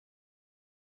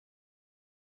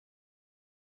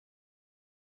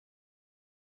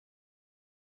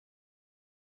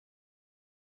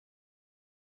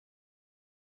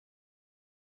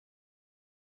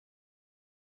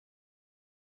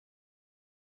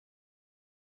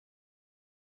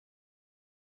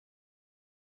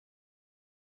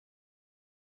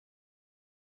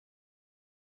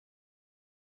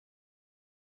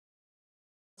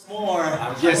More.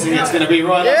 I'm guessing it's going to be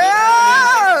right.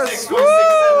 Yes! Woo!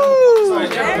 Sorry,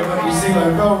 Gerald. You see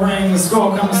the bell ring, the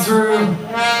score comes through. No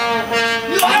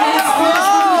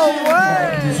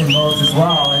way! Do some boats as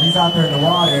well, and he's out there in the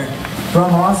water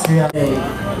from Austria.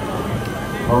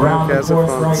 Around the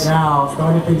course right now,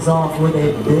 starting things off with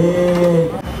a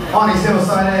big. On his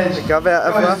hillside edge, Ik ga bij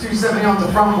even. goes 270 on the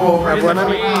front wall. Ik ben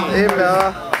één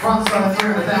bellen. Front side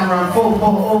through the down run, full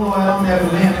pull all the way on there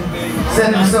from him.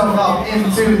 Setting himself up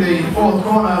into the fourth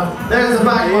corner. There's the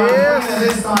back one.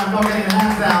 This time, not getting the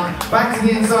hands down. Back to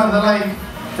the inside of the lake.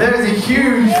 There is a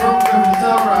huge front move of the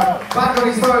tail row. Back on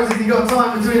his toes as he got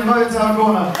time between the motor tail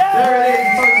corner. There it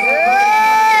is.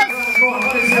 On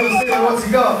his heels, what's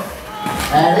he got?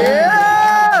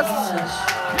 Yes!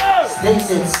 Sticks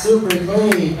it super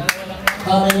clean.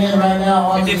 Coming in right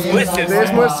now on the inside.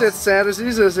 Deze moest zitten zijn, dus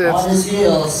die zo zit. On his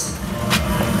heels.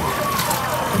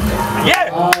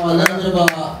 Yeah! Oh, a little bit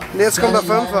of a. Dit komt bij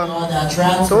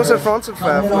 5. Zo is het Frans op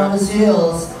 5.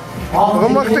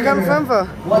 Waarom mag ik aan 5?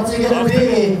 What's it gonna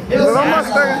be? Waarom mag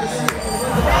ik aan?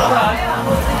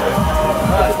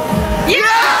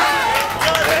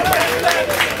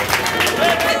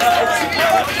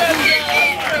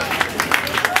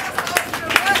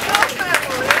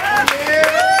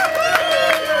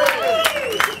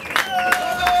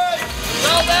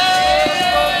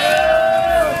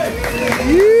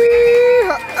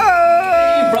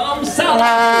 From South.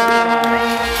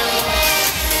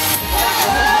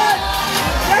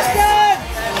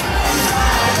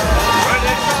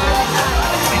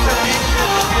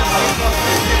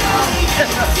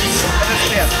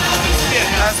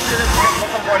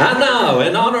 And now,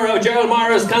 in honor of Gerald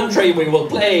Maurer's country, we will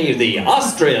play the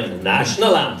Austrian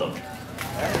national anthem.